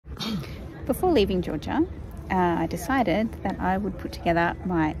before leaving Georgia, I decided that I would put together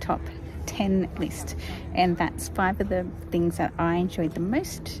my top 10 list, and that's 5 of the things that I enjoyed the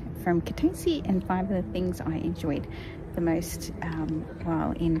most from Kutaisi and 5 of the things I enjoyed the most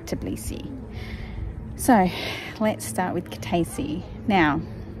while in Tbilisi. So let's start with Kutaisi. Now,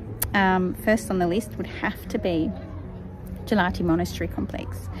 first on the list would have to be Gelati Monastery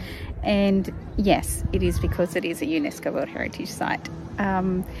complex, and yes, it is because it is a UNESCO World Heritage Site.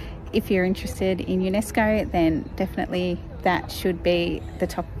 If you're interested in UNESCO, then definitely that should be the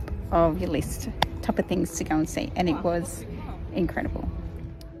top of your list, top of things to go and see, and it was incredible.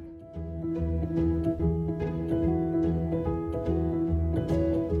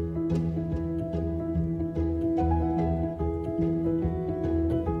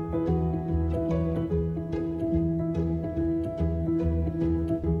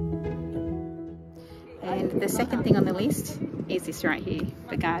 The second thing on the list is this right here,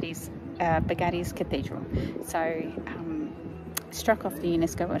 Bagrati Cathedral. So struck off the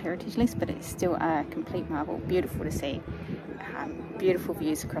UNESCO World Heritage List, but it's still a complete marvel, beautiful to see, beautiful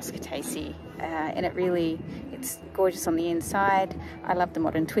views across Kutaisi, and it's gorgeous on the inside. I love the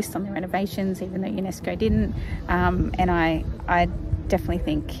modern twist on the renovations, even though UNESCO didn't, and I definitely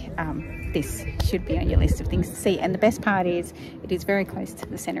think this should be on your list of things to see. And the best part is it is very close to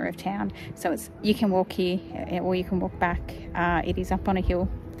the center of town, so you can walk here or you can walk back. It is up on a hill,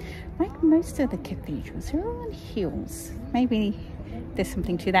 like most of the cathedrals. They're all on hills. Maybe there's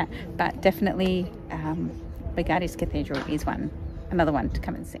something to that, but definitely Bagrati Cathedral is another one to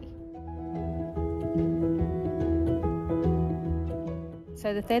come and see.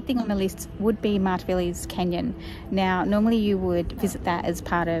 So the third thing on the list would be Martvili Canyon. Now, normally you would visit that as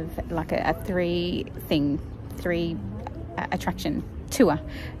part of like a three attraction tour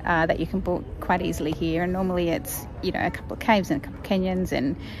that you can book quite easily here. And normally it's, you know, a couple of caves and a couple of canyons,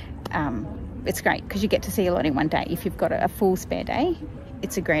 and it's great because you get to see a lot in one day. If you've got a full spare day,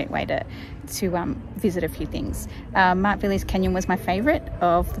 it's a great way to visit a few things. Martvili Canyon was my favorite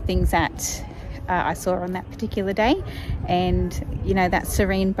of the things that I saw on that particular day, and you know, that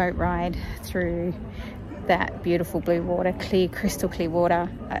serene boat ride through that beautiful blue water, crystal clear water,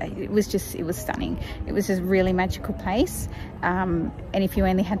 it was stunning. It was a really magical place, and if you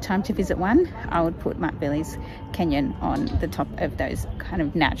only had time to visit one, I would put Martvili Canyon on the top of those kind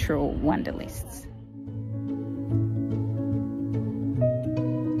of natural wonder lists.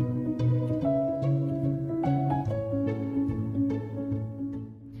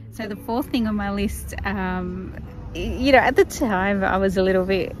 So the fourth thing on my list, you know, at the time I was a little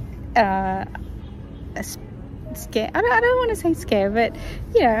bit scared. I don't want to say scared, but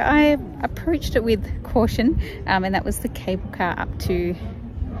you know, I approached it with caution, and that was the cable car up to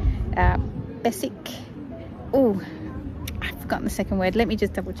I've forgotten the second word. Let me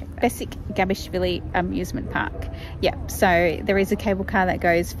just double check. Gabishvili amusement park. Yeah, so there is a cable car that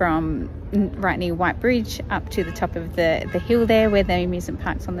goes from right near White Bridge up to the top of the hill there, where the amusement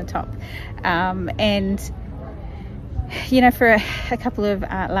park's on the top, and you know, for a couple of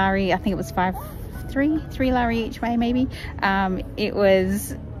lari, I think it was three lari each way maybe, it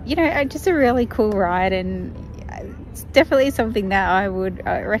was, you know, just a really cool ride, and it's definitely something that I would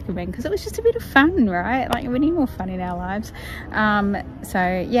recommend because it was just a bit of fun, right? Like, we need more fun in our lives. So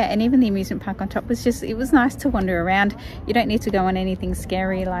yeah, and even the amusement park on top was it was nice to wander around. You don't need to go on anything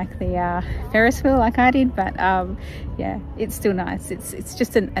scary like the Ferris wheel like I did, but yeah, it's still nice. It's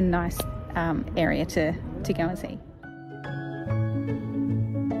just a nice area to go and see.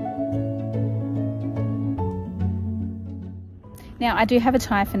 Now, I do have a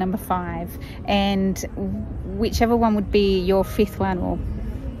tie for number 5, and whichever one would be your 5th one, or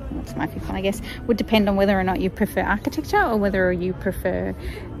what's my 5th one, I guess, would depend on whether or not you prefer architecture or whether you prefer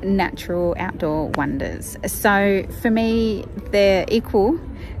natural outdoor wonders. So for me, they're equal,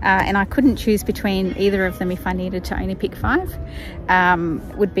 and I couldn't choose between either of them if I needed to only pick 5.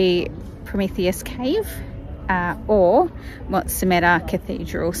 Would be Prometheus Cave or Motsameta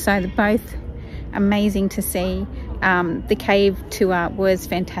Cathedral. So they're both amazing to see. The cave tour was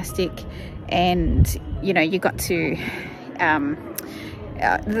fantastic, and you know, you got to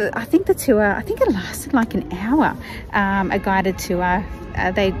I think it lasted like an hour, a guided tour.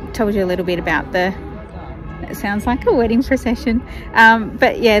 They told you a little bit about it sounds like a wedding procession,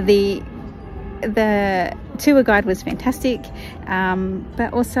 but yeah, the tour guide was fantastic,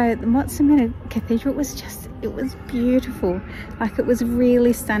 but also the Motsameta Cathedral it was beautiful. Like, it was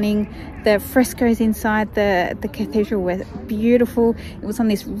really stunning. The frescoes inside the cathedral were beautiful. It was on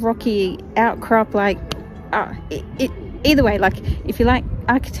this rocky outcrop. Like, either way, like, if you like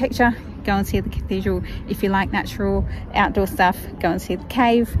architecture, go and see the cathedral. If you like natural outdoor stuff, go and see the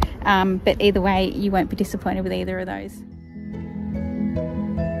cave. But either way, you won't be disappointed with either of those.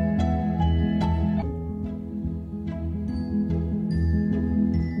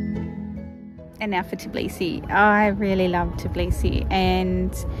 And now for Tbilisi. I really love Tbilisi,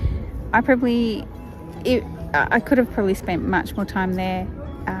 and I could have probably spent much more time there.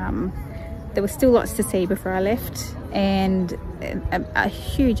 There was still lots to see before I left, and a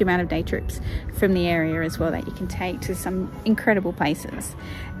huge amount of day trips from the area as well that you can take to some incredible places.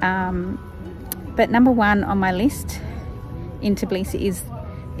 But number one on my list in Tbilisi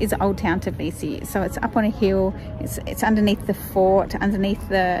is Old Town Tbilisi. So it's up on a hill. It's underneath the fort, underneath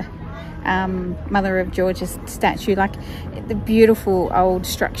the Mother of Georgia statue, like the beautiful old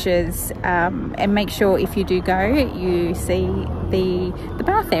structures. And make sure if you do go, you see the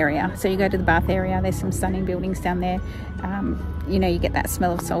bath area. So you go to the bath area, there's some stunning buildings down there. You know, you get that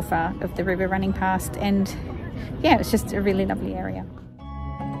smell of sulphur of the river running past, and yeah, it's just a really lovely area.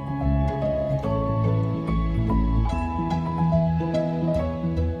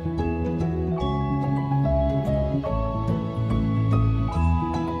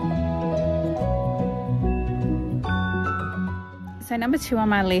 So number two on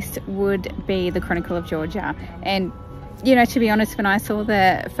my list would be the Chronicle of Georgia. And, you know, to be honest, when I saw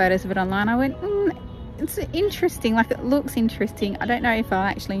the photos of it online, I went, it's interesting, like it looks interesting. I don't know if I'll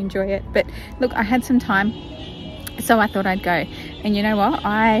actually enjoy it, but look, I had some time, so I thought I'd go. And you know what?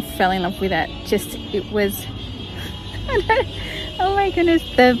 I fell in love with it. It was, oh my goodness,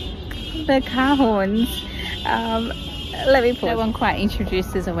 the car horns. Let me pause. No one quite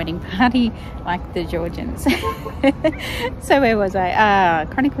introduces a wedding party like the Georgians. So where was I?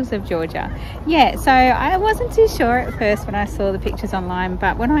 Chronicles of Georgia. Yeah, so I wasn't too sure at first when I saw the pictures online,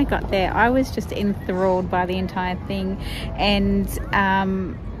 but when I got there, I was just enthralled by the entire thing. And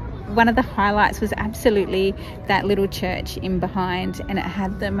one of the highlights was absolutely that little church in behind, and it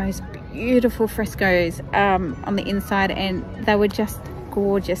had the most beautiful frescoes on the inside, and they were just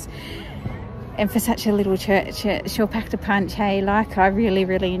gorgeous. And for such a little church, it sure packed a punch, hey? Like, I really,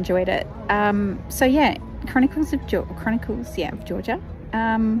 really enjoyed it. So yeah, Chronicles of Georgia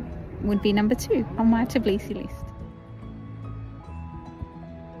would be number two on my Tbilisi list.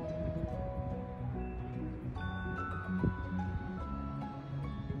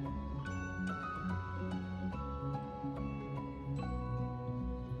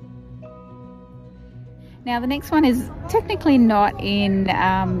 Now the next one is technically not in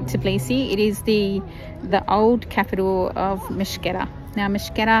Tbilisi. It is the old capital of Mtskheta. Now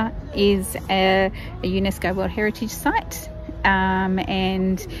Mtskheta is a UNESCO World Heritage Site,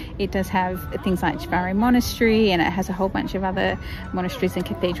 and it does have things like Monastery, and it has a whole bunch of other monasteries and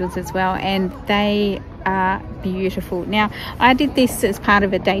cathedrals as well, and they are beautiful. Now I did this as part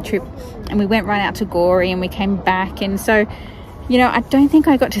of a day trip, and we went right out to Gori and we came back, and so, you know, I don't think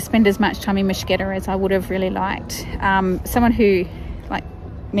I got to spend as much time in Mtskheta as I would have really liked. Someone who, like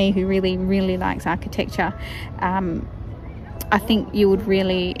me, who really, really likes architecture, I think you would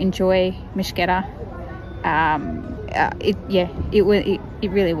really enjoy Mtskheta.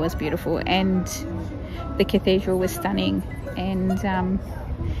 It really was beautiful, and the cathedral was stunning, and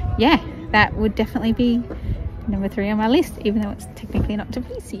yeah, that would definitely be number three on my list, even though it's technically not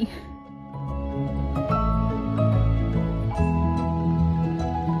Tbilisi.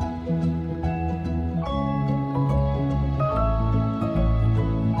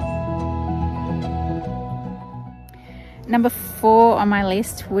 Number four on my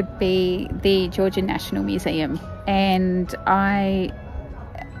list would be the Georgian National Museum, and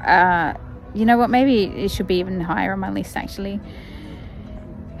you know what, maybe it should be even higher on my list actually.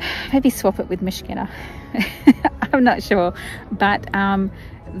 Maybe swap it with Mtskheta. I'm not sure, but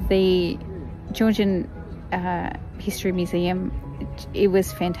the Georgian History Museum, it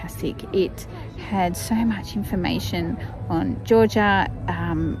was fantastic. It had so much information on Georgia,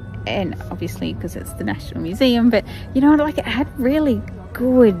 and obviously because it's the National Museum, but you know, like, it had really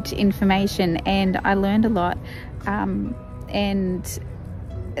good information, and I learned a lot. And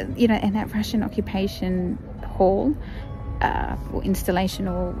you know, and that Russian occupation hall, or installation,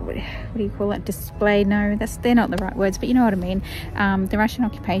 or what do you call it, display? No, they're not the right words, but you know what I mean. The Russian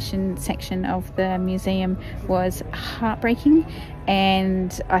occupation section of the museum was heartbreaking,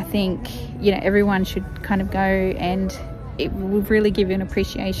 and I think, you know, everyone should kind of go, and it will really give you an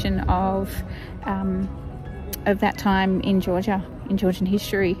appreciation of that time in Georgia, in Georgian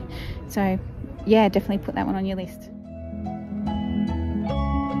history. So yeah, definitely put that one on your list.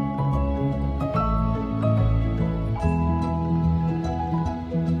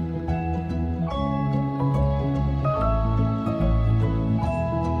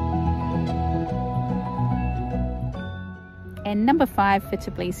 And number 5 for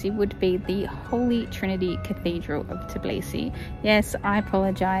Tbilisi would be the Holy Trinity Cathedral of Tbilisi. Yes, I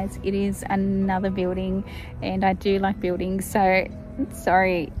apologize, it is another building, and I do like buildings, so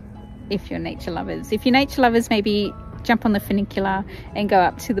sorry if you're nature lovers. If you're nature lovers, maybe jump on the funicular and go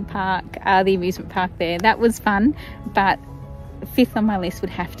up to the park, the amusement park there. That was fun, but 5th on my list would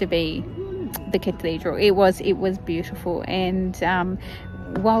have to be the cathedral. It was beautiful, and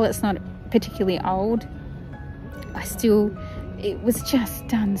while it's not particularly old, it was just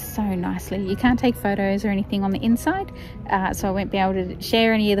done so nicely. You can't take photos or anything on the inside, so I won't be able to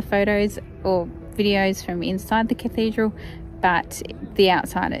share any of the photos or videos from inside the cathedral, but the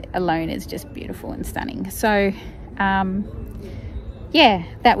outside alone is just beautiful and stunning. So yeah,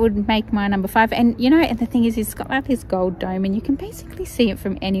 that would make my number 5. And you know, and the thing is, it's got like this gold dome, and you can basically see it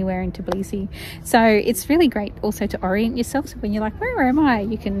from anywhere in Tbilisi. So it's really great also to orient yourself. So when you're like, where am I?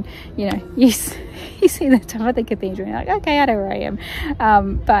 You can, you know, you see the top of the cathedral, and you're like, okay, I know where I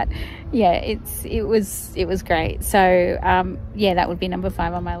am. But yeah, it was great. So yeah, that would be number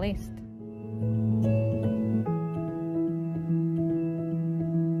 5 on my list.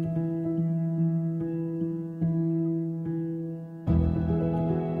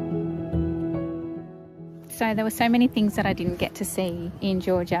 So there were so many things that I didn't get to see in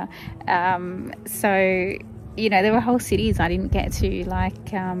Georgia. So, you know, there were whole cities I didn't get to, like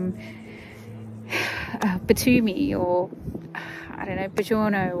Batumi, or I don't know,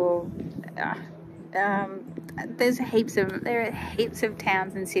 Bajorno, or there are heaps of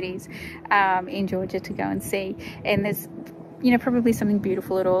towns and cities in Georgia to go and see, and there's, you know, probably something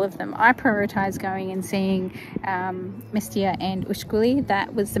beautiful at all of them. I prioritise going and seeing Mtskheta and Ushkuli.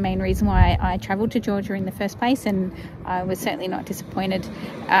 That was the main reason why I travelled to Georgia in the first place, and I was certainly not disappointed.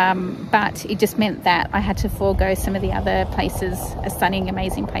 But it just meant that I had to forego some of the other places, stunning,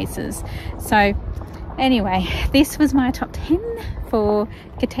 amazing places. So anyway, this was my top 10 for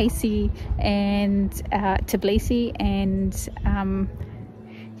Kutaisi and Tbilisi, and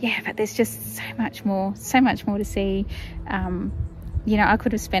yeah, but there's just so much more to see. You know, I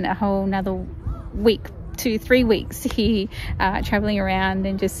could have spent a whole another week, 2-3 weeks here traveling around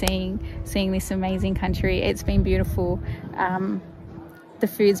and just seeing this amazing country. It's been beautiful. The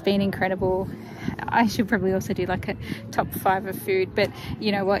food's been incredible. I should probably also do like a top 5 of food, but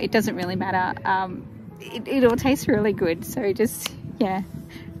you know what, it doesn't really matter. It all tastes really good, so just yeah.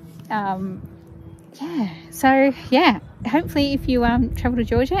 So yeah, hopefully if you travel to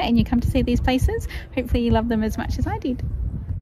Georgia and you come to see these places, hopefully you love them as much as I did.